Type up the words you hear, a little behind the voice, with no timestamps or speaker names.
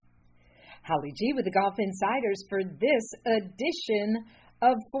Holly G with the Golf Insiders for this edition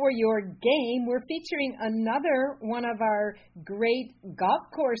of For Your Game. We're featuring another one of our great golf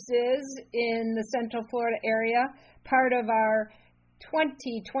courses in the Central Florida area, part of our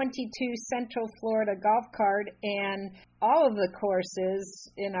 2022 Central Florida Golf Card, and all of the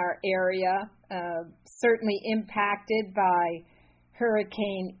courses in our area certainly impacted by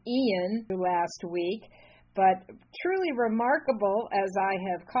Hurricane Ian last week. But truly remarkable, as I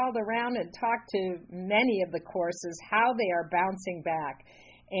have called around and talked to many of the courses, how they are bouncing back.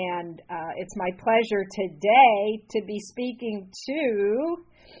 And it's my pleasure today to be speaking to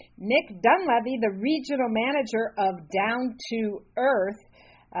Nick Dunleavy, the regional manager of Down to Earth.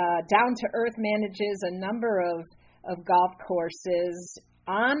 Down to Earth manages a number of golf courses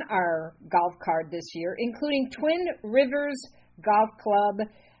on our golf card this year, including Twin Rivers Golf Club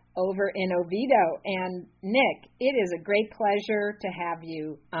over in Oviedo. And Nick, it is a great pleasure to have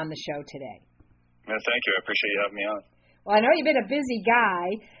you on the show today. Thank you. I appreciate you having me on. Well, I know you've been a busy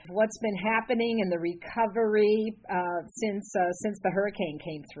guy. What's been happening in the recovery since the hurricane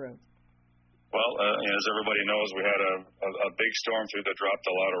came through? Well, as everybody knows, we had a big storm through that dropped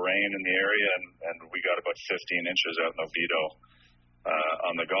a lot of rain in the area, and we got about 15 inches out in Oviedo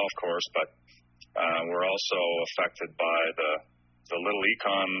on the golf course. But we're also affected by the Little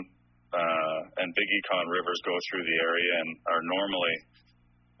Econ and Big Econ rivers go through the area and are normally,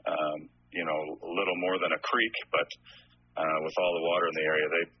 a little more than a creek, but with all the water in the area,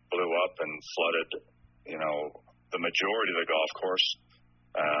 they blew up and flooded, the majority of the golf course,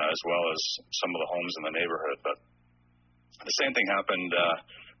 as well as some of the homes in the neighborhood. But the same thing happened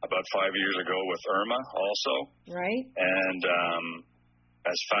about 5 years ago with Irma also. Right. And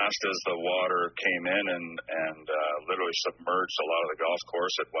as fast as the water came in and literally submerged a lot of the golf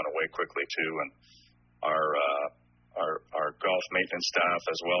course, it went away quickly too. And our golf maintenance staff,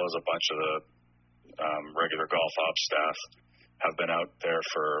 as well as a bunch of the regular golf ops staff, have been out there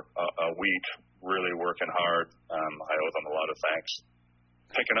for a week, really working hard. I owe them a lot of thanks.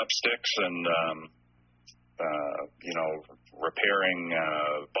 Picking up sticks and repairing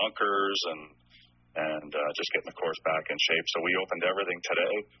bunkers and just getting the course back in shape. So we opened everything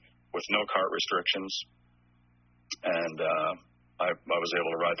today with no cart restrictions, and I was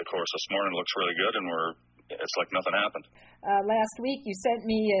able to ride the course this morning. It looks really good, and it's like nothing happened. Last week you sent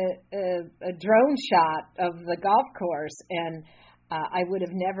me a drone shot of the golf course, and I would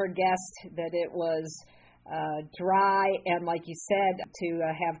have never guessed that it was dry, and like you said, to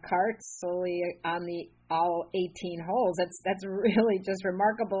have carts solely on all 18 holes. That's really just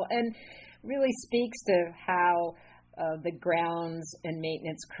remarkable, and really speaks to how the grounds and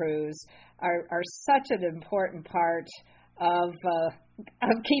maintenance crews are such an important part of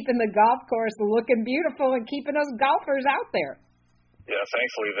keeping the golf course looking beautiful and keeping us golfers out there. Yeah,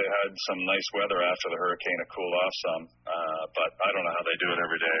 thankfully they had some nice weather after the hurricane to cool off some, but I don't know how they do it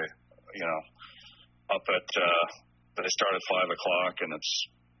every day. They start at 5 o'clock, and it's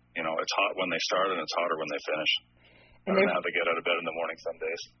hot when they start and it's hotter when they finish. I don't know how they get out of bed in the morning some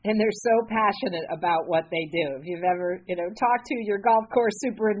days. And they're so passionate about what they do. If you've ever, talked to your golf course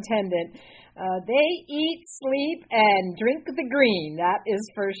superintendent, they eat, sleep, and drink the green. That is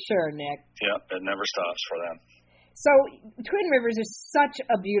for sure, Nick. Yeah, it never stops for them. So Twin Rivers is such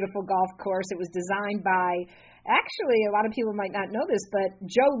a beautiful golf course. It was designed by, actually, a lot of people might not know this, but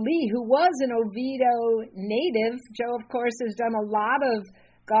Joe Lee, who was an Oviedo native. Joe, of course, has done a lot of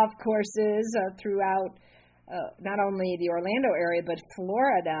golf courses throughout not only the Orlando area, but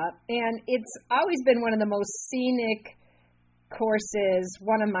Florida. And it's always been one of the most scenic courses,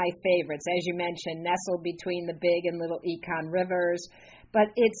 one of my favorites, as you mentioned, nestled between the Big and Little Econ rivers.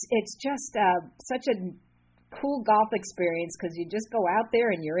 But it's just such a cool golf experience because you just go out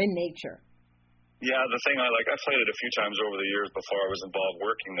there and you're in nature. Yeah, the thing I played it a few times over the years before I was involved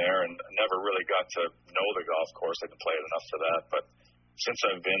working there, and never really got to know the golf course. I didn't play it enough for that, but since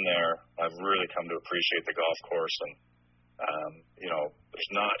I've been there, I've really come to appreciate the golf course. And,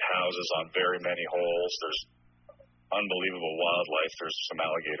 there's not houses on very many holes. There's unbelievable wildlife. There's some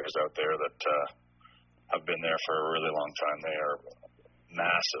alligators out there that have been there for a really long time. They are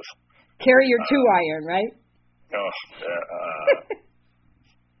massive. Carry your 2-iron, right?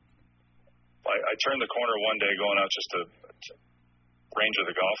 I turned the corner one day going out just to range of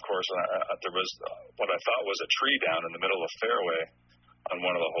the golf course, and there was what I thought was a tree down in the middle of the fairway on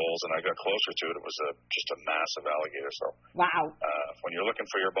one of the holes, and I got closer to it. It was just a massive alligator. So, wow. When you're looking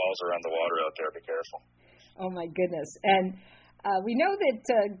for your balls around the water out there, be careful. Oh, my goodness. And we know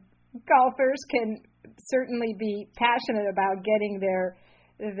that golfers can certainly be passionate about getting their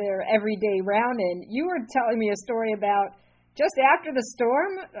everyday round in. You were telling me a story about just after the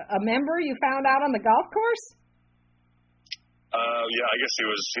storm, a member you found out on the golf course? Yeah, I guess he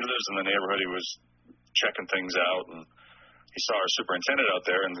lives in the neighborhood. He was checking things out, and he saw our superintendent out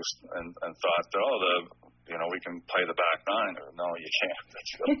there and thought, we can play the back nine. Or, no, you can't.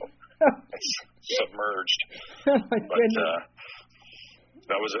 It's submerged. Oh, my goodness.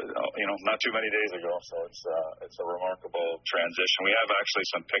 That was, not too many days ago, so it's a remarkable transition. We have actually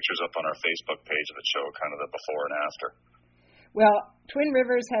some pictures up on our Facebook page that show kind of the before and after. Well, Twin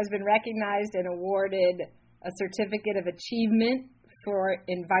Rivers has been recognized and awarded a Certificate of Achievement for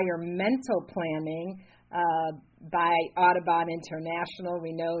Environmental Planning by Audubon International.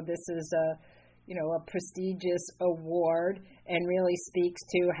 We know this is a prestigious award and really speaks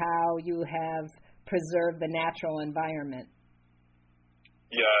to how you have preserved the natural environment.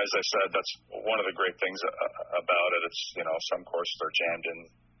 Yeah, as I said, that's one of the great things about it. It's, some courses are jammed in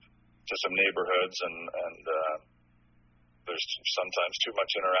to some neighborhoods and there's sometimes too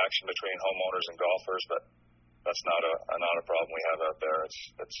much interaction between homeowners and golfers, but that's not a problem we have out there.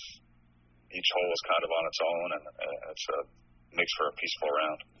 It's each hole is kind of on its own, and it's makes for a peaceful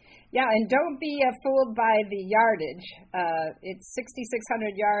round. Yeah, and don't be fooled by the yardage. It's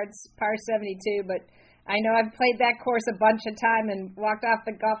 6,600 yards, par 72, but I know I've played that course a bunch of time and walked off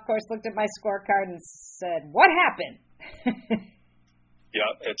the golf course, looked at my scorecard, and said, "What happened?"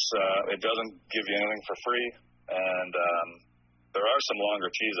 Yeah, it doesn't give you anything for free, and there are some longer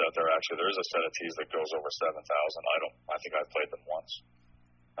tees out there. Actually, there is a set of tees that goes over 7,000. I think I've played them once.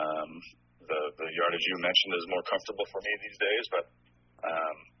 The yardage you mentioned is more comfortable for me these days, but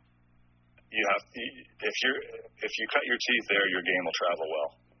if you cut your teeth there, your game will travel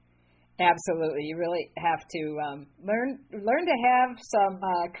well. Absolutely, you really have to learn to have some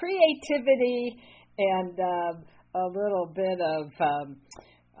creativity and a little bit of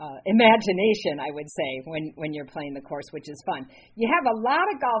imagination, I would say, when you're playing the course, which is fun. You have a lot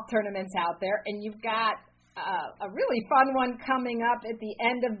of golf tournaments out there, and you've got a really fun one coming up at the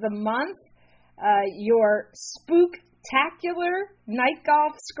end of the month. Your Spooktacular Night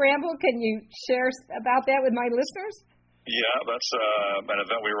Golf Scramble. Can you share about that with my listeners? Yeah, that's an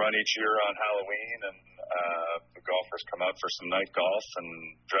event we run each year on Halloween, and the golfers come out for some night golf and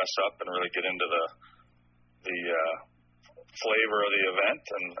dress up and really get into the flavor of the event.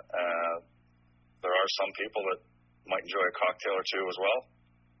 And there are some people that might enjoy a cocktail or two as well.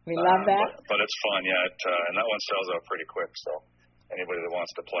 We love that. But it's fun, yeah. And that one sells out pretty quick. So anybody that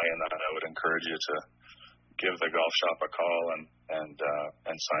wants to play in that, I would encourage you to give the golf shop a call and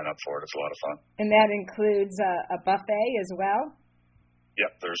sign up for it. It's a lot of fun. And that includes a buffet as well?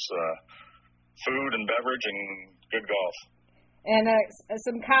 Yep, there's food and beverage and good golf. And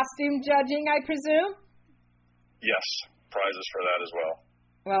some costume judging, I presume? Yes, prizes for that as well.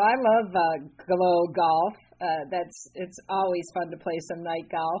 Well, I love Glow Golf. It's always fun to play some night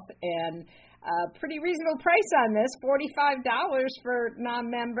golf, and pretty reasonable price on this, $45 for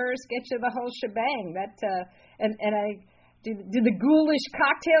non-members, get you the whole shebang. Do the ghoulish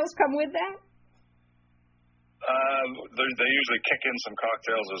cocktails come with that? They usually kick in some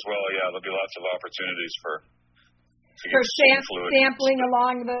cocktails as well. Yeah, there'll be lots of opportunities for sampling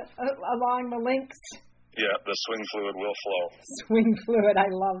along the links. Yeah, the swing fluid will flow. Swing fluid, I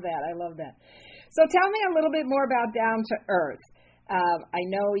love that. So tell me a little bit more about Down to Earth. I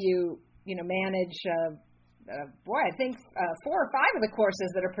know you manage, I think 4 or 5 of the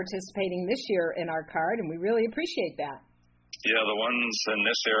courses that are participating this year in our card, and we really appreciate that. Yeah, the ones in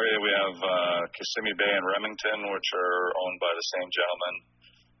this area, we have Kissimmee Bay and Remington, which are owned by the same gentleman.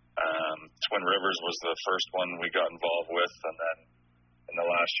 Twin Rivers was the first one we got involved with, and then in the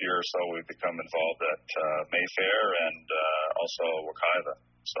last year or so, we've become involved at Mayfair and also Wakaiva.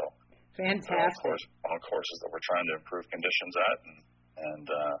 So fantastic. All courses that we're trying to improve conditions at and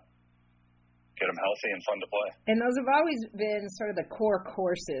get them healthy and fun to play. And those have always been sort of the core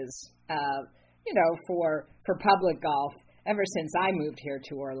courses, for public golf ever since I moved here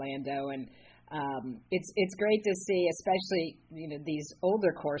to Orlando. And it's great to see, especially these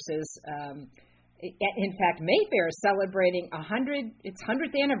older courses. In fact, Mayfair is celebrating its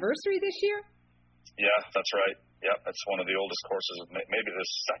 100th anniversary this year. Yeah, that's right. Yeah, it's one of the oldest courses, maybe the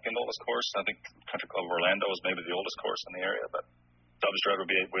second oldest course. I think Country Club of Orlando is maybe the oldest course in the area, but Dubs Drive will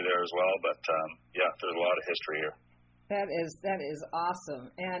be there as well. But yeah, there's a lot of history here. That is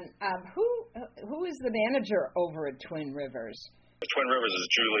awesome. And who is the manager over at Twin Rivers? Twin Rivers is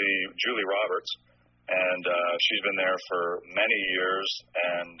Julie Roberts, and she's been there for many years.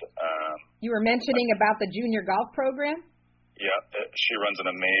 And you were mentioning about the junior golf program? Yeah, she runs an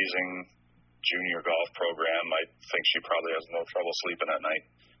amazing junior golf program. I think she probably has no trouble sleeping at night.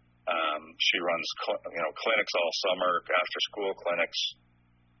 She runs clinics all summer, after school clinics,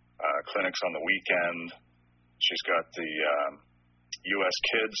 clinics on the weekend. She's got the U.S.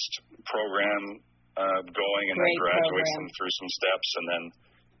 Kids program going, and then graduates them through some steps, and then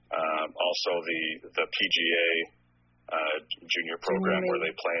also the PGA junior program where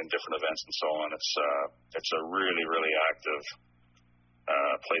they play in different events and so on. It's a really, really active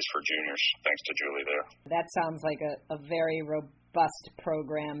place for juniors, thanks to Julie there. That sounds like a very robust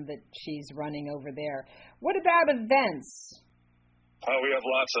program that she's running over there. What about events? We have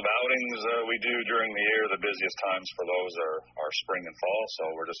lots of outings we do during the year. The busiest times for those are spring and fall, so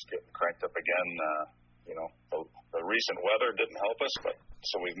we're just getting cranked up again. The recent weather didn't help us,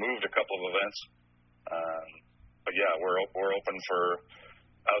 so we've moved a couple of events. But yeah, we're open for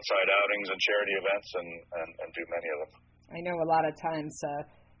outside outings and charity events and do many of them. I know a lot of times,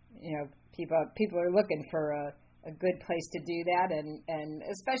 people are looking for a good place to do that, and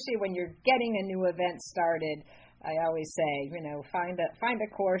especially when you're getting a new event started, I always say, find a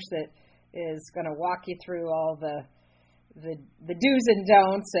course that is going to walk you through all the do's and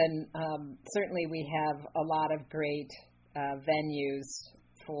don'ts, and certainly we have a lot of great venues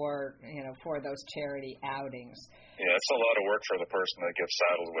for those charity outings. Yeah, it's a lot of work for the person that gets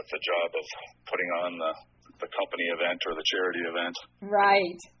saddled with the job of putting on the company event or the charity event.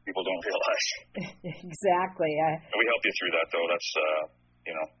 Right. People don't realize. Exactly. We help you through that, though. That's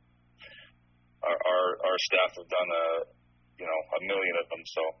our staff have done a million of them,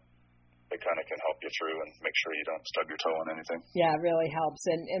 so they kind of can help you through and make sure you don't stub your toe on anything. Yeah, it really helps,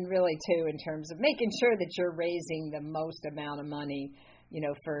 and really too in terms of making sure that you're raising the most amount of money,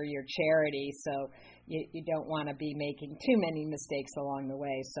 for your charity. So you don't want to be making too many mistakes along the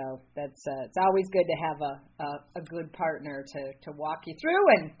way. So that's it's always good to have a good partner to walk you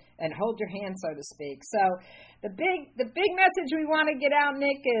through and hold your hand, so to speak. So the big message we want to get out,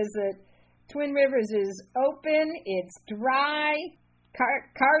 Nick, is that Twin Rivers is open. It's dry.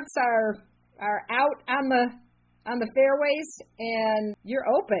 Carts are out on the fairways, and you're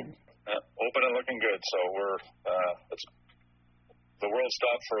open. Open and looking good. So the world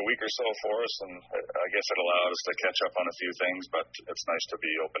stopped for a week or so for us, and I guess it allowed us to catch up on a few things. But it's nice to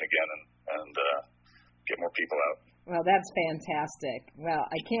be open again and get more people out. Well, that's fantastic. Well,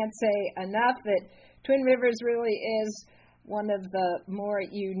 I can't say enough that Twin Rivers really is one of the more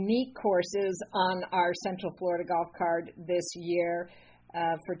unique courses on our Central Florida Golf Card this year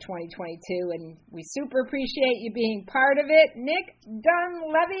for 2022, and we super appreciate you being part of it. Nick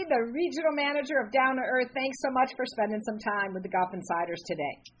Dunleavy, the Regional Manager of Down to Earth, thanks so much for spending some time with the Golf Insiders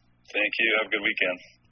today. Thank you. Have a good weekend.